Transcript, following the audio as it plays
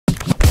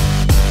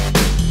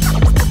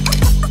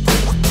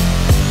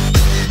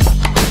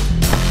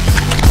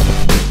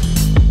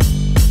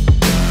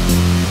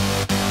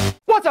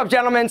up,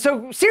 gentlemen?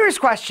 So, serious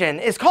question.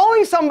 Is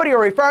calling somebody or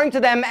referring to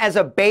them as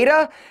a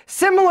beta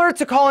similar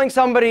to calling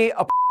somebody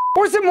a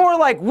or is it more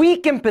like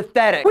weak and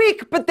pathetic?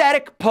 Weak,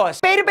 pathetic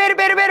puss. Beta, beta,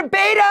 beta, beta,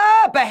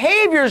 beta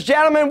behaviors,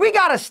 gentlemen. We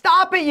gotta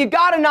stop it. You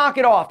gotta knock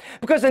it off.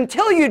 Because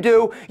until you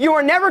do, you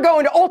are never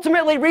going to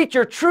ultimately reach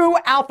your true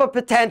alpha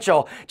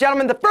potential.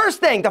 Gentlemen, the first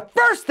thing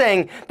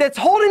that's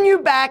holding you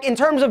back in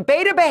terms of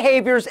beta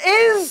behaviors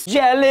is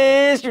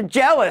jealous. You're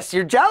jealous.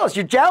 You're jealous.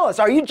 You're jealous.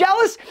 Are you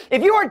jealous?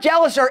 If you are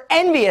jealous or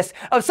envious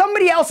of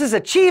somebody else's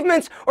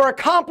achievements or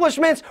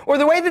accomplishments or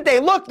the way that they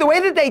look, the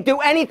way that they do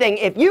anything,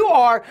 if you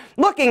are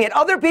looking at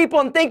other people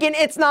and thinking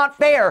it's not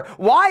fair,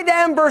 why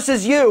them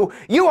versus you,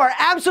 you are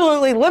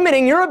absolutely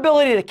limiting your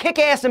ability to kick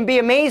ass and be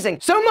amazing.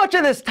 So much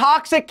of this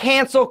toxic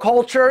cancel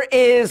culture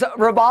is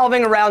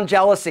revolving around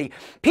jealousy.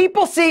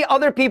 People see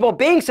other people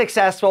being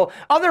successful,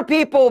 other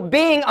people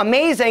being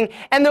amazing,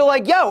 and they're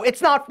like, yo,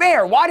 it's not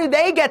fair. Why do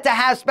they get to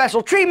have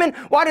special treatment?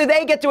 Why do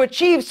they get to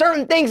achieve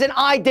certain things and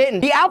I didn't?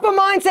 The alpha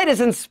mindset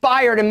is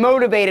inspired and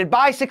motivated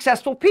by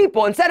successful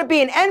people. Instead of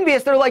being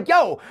envious, they're like,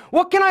 yo,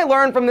 what can I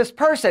learn from this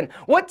person?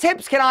 What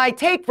tips can I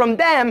take from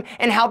them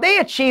and how they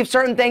achieve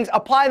certain things,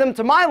 apply them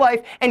to my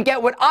life, and get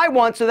what I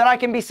want so that I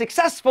can be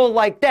successful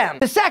like them?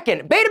 The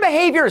second, beta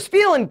behavior is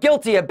feeling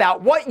guilty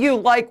about what you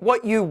like,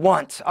 what you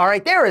want. All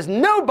right, there is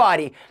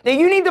nobody that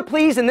you need to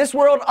please in this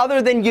world other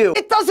than you.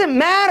 It doesn't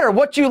matter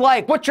what you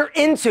like, what you're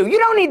into. You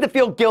don't need to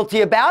feel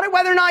guilty about it.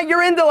 Whether or not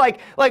you're into like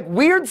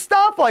weird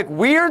stuff,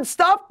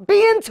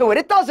 be into it.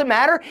 It doesn't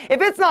matter. If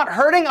it's not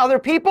hurting other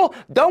people,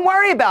 don't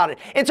worry about it.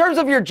 In terms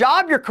of your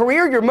job, your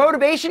career, your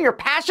motivation, your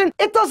passion,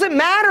 it doesn't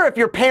matter if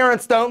your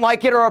parents don't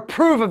like it or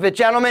approve of it,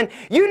 gentlemen.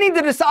 You need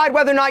to decide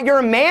whether or not you're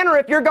a man or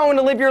if you're going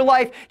to live your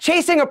life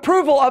chasing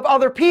approval of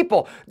other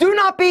people. Do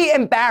not be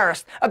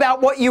embarrassed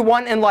about what you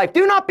want in life.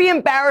 Do not be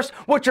embarrassed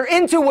what you're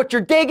into, what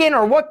you're digging,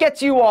 or what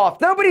gets you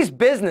off. Nobody's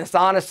business,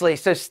 honestly,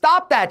 so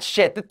stop that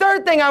shit. The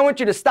third thing I want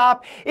you to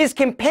stop is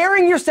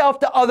comparing yourself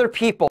to other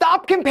people.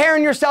 Stop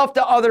comparing yourself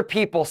to other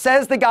people,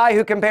 says the guy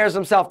who compares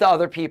himself to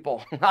other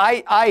people.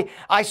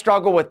 I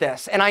struggle with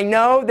this, and I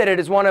know that it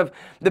is one of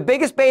the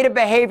biggest beta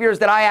behaviors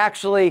that I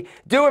actually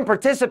do and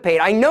participate.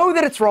 I know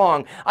that it's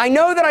wrong. I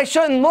know that I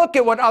shouldn't look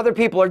at what other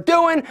people are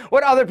doing,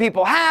 what other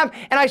people have,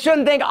 and I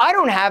shouldn't think I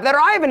don't have that or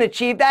I haven't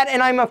achieved that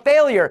and I'm a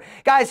failure.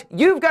 Guys,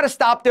 you've got to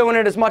stop doing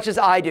it as much as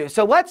I do.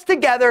 So let's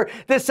together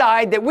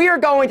decide that we are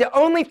going to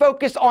only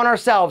focus on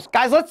ourselves.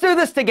 Guys, let's do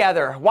this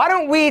together. Why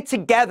don't we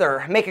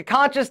together make a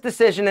conscious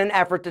decision and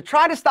effort to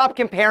try to stop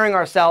comparing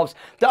ourselves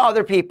to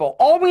other people?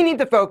 All we need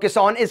to focus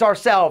on is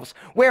ourselves,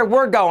 where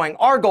we're going,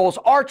 our goals,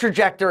 our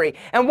trajectory,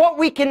 and what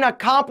we can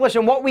accomplish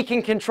and what we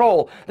can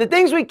control. The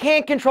things we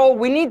can't control,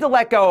 we need to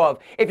let go of.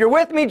 If you're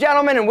with me,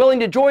 gentlemen, and willing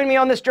to join me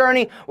on this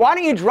journey, why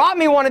don't you drop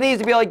me one of these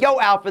and be like, yo,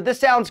 Alpha, this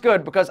sounds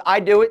good, because I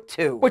do it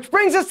too. Which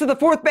brings us to the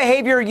fourth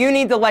behavior you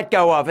need to let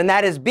go of, and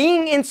that is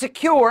being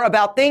insecure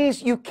about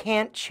things you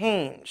can't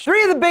change.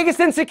 Three of the biggest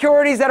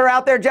insecurities that are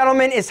out there,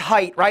 gentlemen, is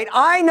height, right?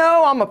 I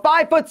know I'm a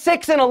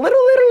 5'6" and a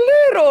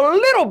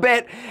little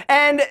bit,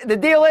 and the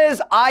deal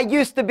is I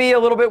used to be a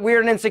little bit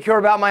weird and insecure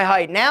about my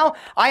height. Now,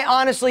 I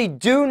honestly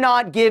do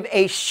not give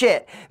a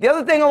shit. The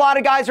other thing a lot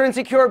of guys are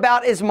insecure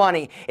about is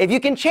money. If you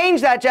can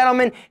change that,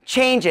 gentlemen,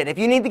 change it. If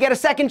you need to get a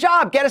second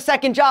job, get a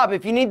second job.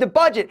 If you need to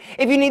budget,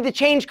 if you need to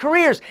change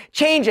careers,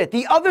 change it.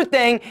 The other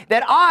thing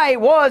that I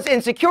was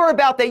insecure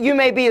about that you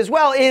may be as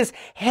well is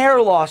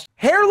hair loss.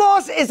 Hair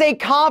loss is a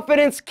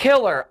confidence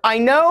killer. I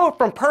know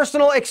from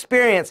personal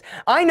experience.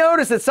 I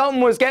noticed that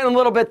something was getting a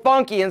little bit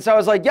funky, and so I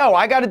was like, yo,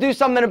 I got to do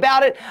something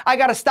about it. I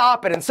got to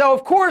stop it. And so,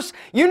 of course,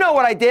 you know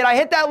what I did. I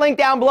hit that link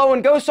down below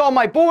and go saw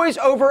my boys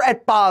over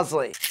at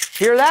Bosley.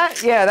 Hear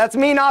that? Yeah, that's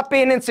me not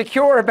being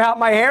insecure about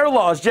my hair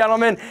loss,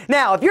 gentlemen.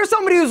 Now, if you're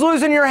somebody who's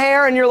losing your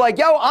hair and you're like,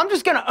 yo, I'm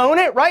just gonna own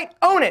it, right?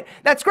 Own it.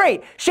 That's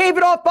great. Shave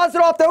it off, buzz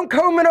it off, don't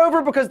comb it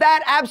over because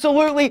that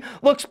absolutely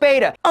looks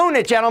beta. Own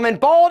it, gentlemen.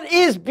 Bald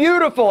is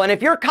beautiful, and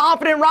if you're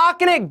confident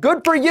rocking it,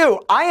 good for you.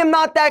 I am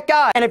not that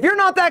guy. And if you're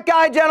not that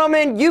guy,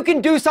 gentlemen, you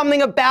can do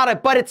something about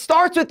it, but it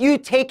starts with you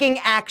taking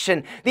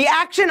action. The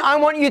action I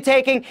want you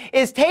taking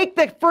is take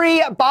the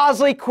free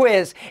Bosley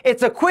quiz.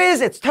 It's a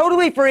quiz, it's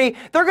totally free.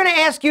 They're gonna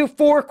ask you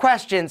 4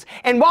 questions.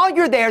 And while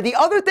you're there, the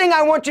other thing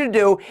I want you to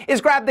do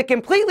is grab the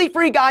completely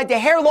free guide to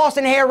hair loss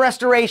and hair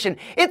restoration.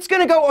 It's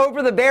going to go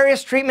over the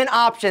various treatment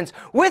options.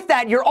 With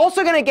that, you're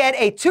also going to get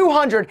a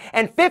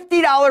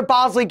 $250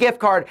 Bosley gift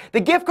card. The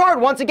gift card,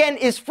 once again,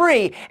 is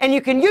free, and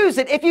you can use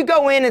it if you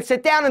go in and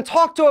sit down and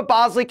talk to a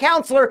Bosley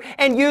counselor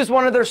and use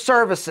one of their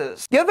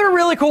services. The other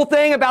really cool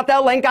thing about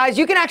that link, guys,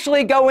 you can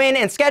actually go in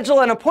and schedule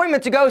an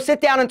appointment to go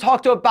sit down and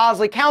talk to a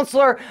Bosley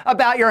counselor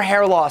about your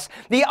hair loss.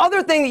 The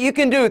other thing that you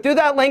can do through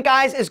that link, link,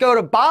 guys, is go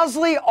to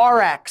Bosley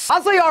RX.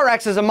 Bosley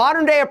RX is a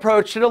modern day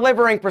approach to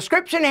delivering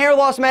prescription hair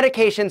loss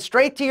medication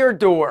straight to your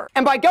door.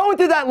 And by going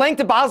through that link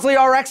to Bosley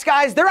RX,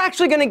 guys, they're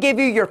actually going to give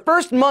you your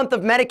first month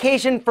of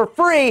medication for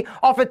free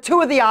off of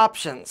 2 of the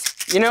options.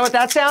 You know what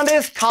that sound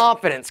is?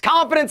 Confidence.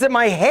 Confidence that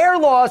my hair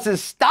loss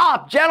is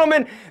stopped.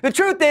 Gentlemen, the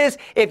truth is,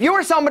 if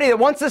you're somebody that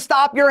wants to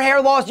stop your hair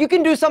loss, you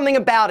can do something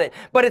about it.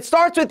 But it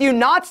starts with you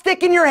not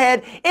sticking your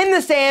head in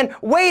the sand,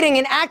 waiting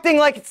and acting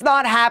like it's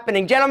not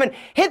happening. Gentlemen,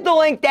 hit the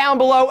link down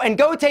below and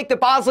go take the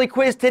Bosley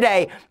quiz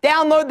today.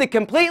 Download the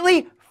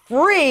completely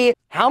free,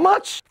 how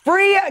much?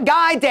 Free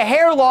guide to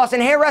hair loss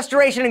and hair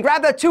restoration, and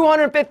grab that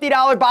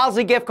 $250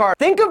 Bosley gift card.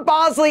 Think of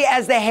Bosley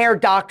as the hair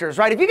doctors,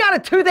 right? If you got a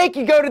toothache,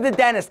 you go to the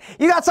dentist.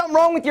 You got something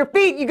wrong with your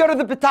feet, you go to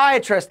the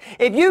podiatrist.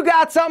 If you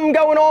got something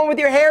going on with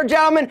your hair,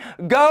 gentlemen,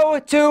 go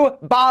to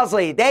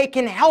Bosley. They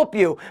can help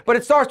you, but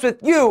it starts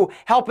with you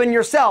helping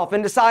yourself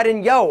and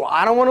deciding, yo,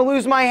 I don't want to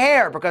lose my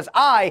hair because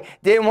I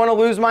didn't want to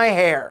lose my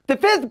hair. The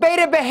 5th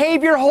beta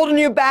behavior holding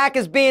you back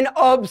is being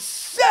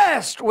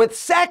obsessed with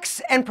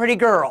sex and pretty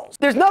girls.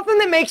 There's nothing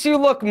that makes you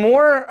look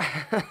more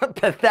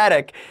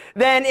pathetic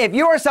than if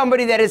you are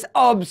somebody that is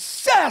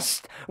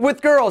obsessed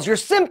with girls. You're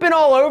simping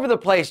all over the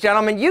place,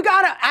 gentlemen. You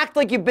gotta act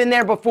like you've been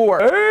there before.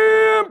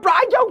 Hey,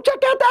 Brian, yo, check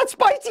out that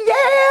spicy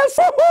ass.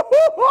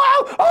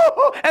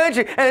 And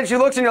then she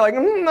looks and you're like,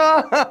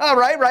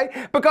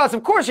 right? Because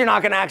of course you're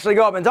not gonna actually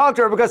go up and talk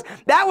to her because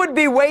that would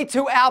be way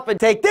too alpha.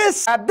 Take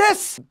this, grab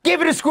this,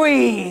 give it a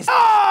squeeze.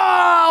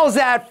 Oh, how's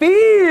that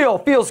feel?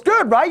 Feels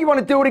good, right? You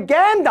wanna do it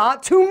again?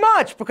 Not too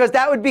much, because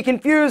that would be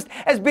confused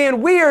as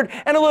being weird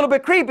and a little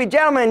bit creepy.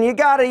 Gentlemen, you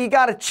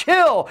gotta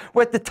chill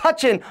with the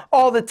touching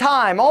all the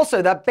time.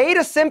 Also, that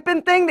beta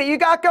simping thing that you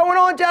got going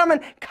on, gentlemen,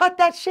 cut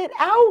that shit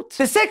out.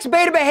 The 6th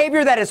beta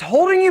behavior that is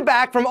holding you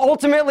back from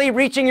ultimately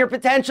reaching your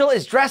potential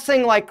is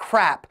dressing like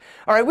crap.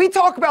 All right, we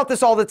talk about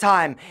this all the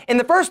time. In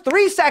the first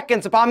 3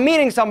 seconds upon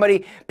meeting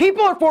somebody,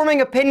 people are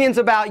forming opinions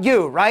about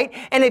you, right?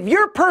 And if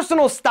your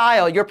personal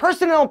style, your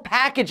personal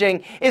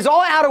packaging is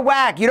all out of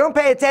whack, you don't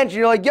pay attention,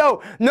 you're like,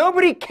 yo,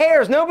 nobody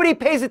cares, nobody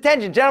pays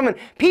attention. Gentlemen,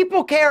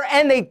 people care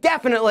and they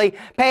definitely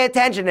pay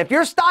attention. If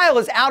your style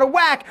is out of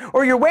whack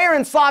or you're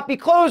wearing sloppy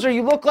clothes or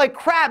you look like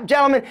crap,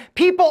 gentlemen,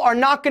 people are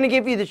not going to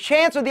give you the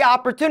chance or the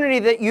opportunity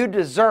that you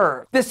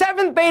deserve. The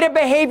 7th beta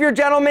behavior,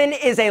 gentlemen,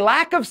 is a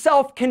lack of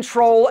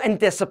self-control and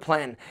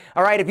discipline.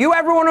 All right, if you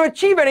ever want to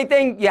achieve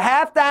anything, you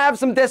have to have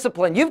some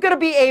discipline. You've got to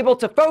be able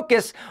to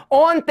focus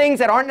on things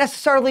that aren't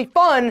necessarily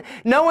fun,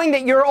 knowing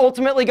that you're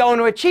ultimately going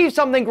to achieve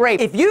something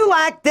great. If you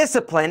lack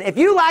discipline, if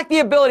you lack the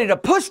ability to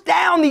push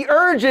down the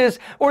urges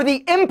or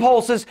the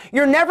impulses,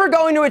 you're never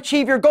going to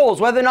achieve your goals,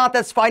 whether or not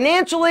that's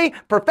financially,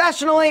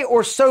 professionally,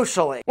 or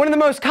socially. One of the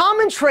most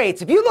common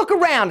traits, if you look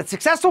around at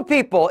successful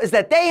people, is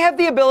that they have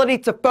the ability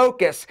to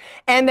focus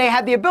and they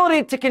have the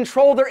ability to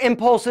control their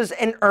impulses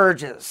and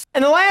urges.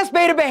 And the last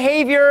beta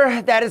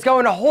behavior that is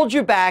going to hold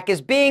you back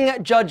is being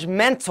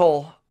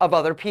judgmental of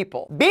other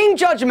people. Being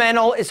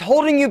judgmental is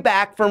holding you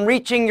back from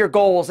reaching your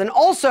goals and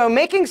also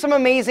making some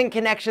amazing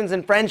connections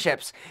and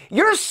friendships.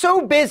 You're so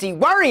busy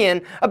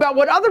worrying about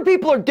what other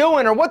people are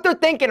doing or what they're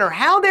thinking or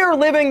how they're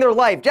living their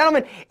life.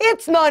 Gentlemen,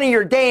 it's none of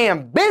your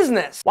damn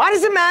business. Why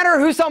does it matter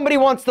who somebody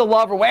wants to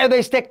love or where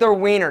they stick their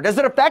wiener? Does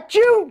it affect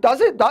you?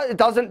 Does it? It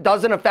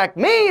doesn't affect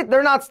me.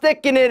 They're not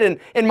sticking it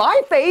in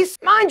my face.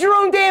 Mind your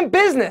own damn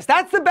business.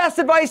 That's the best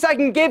advice I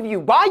can give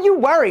you. Why are you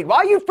worried? Why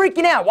are you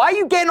freaking out? Why are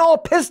you getting all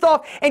pissed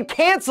off and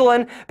canceling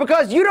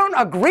because you don't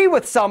agree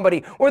with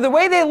somebody or the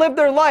way they live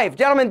their life?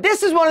 Gentlemen,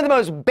 this is one of the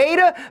most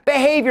beta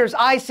behaviors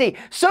I see.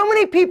 So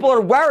many people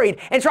are worried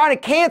and trying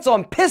to cancel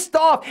and pissed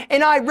off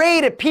and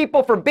irate at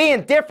people for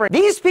being different.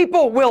 These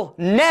people will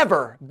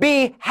never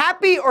be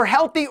happy or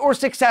healthy or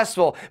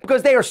successful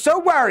because they are so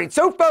worried,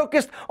 so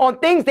focused on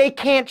things they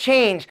can't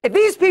change. If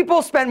these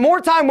people spent more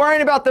time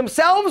worrying about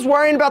themselves,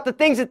 worrying about the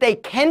things that they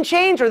can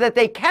change or that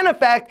they can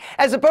affect,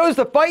 as opposed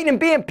to fighting and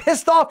being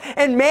pissed off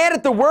and mad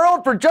at the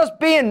world for just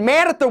being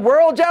mad at the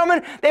world,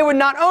 gentlemen, they would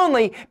not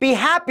only be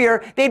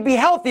happier, they'd be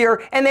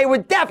healthier, and they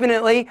would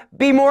definitely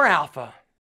be more alpha.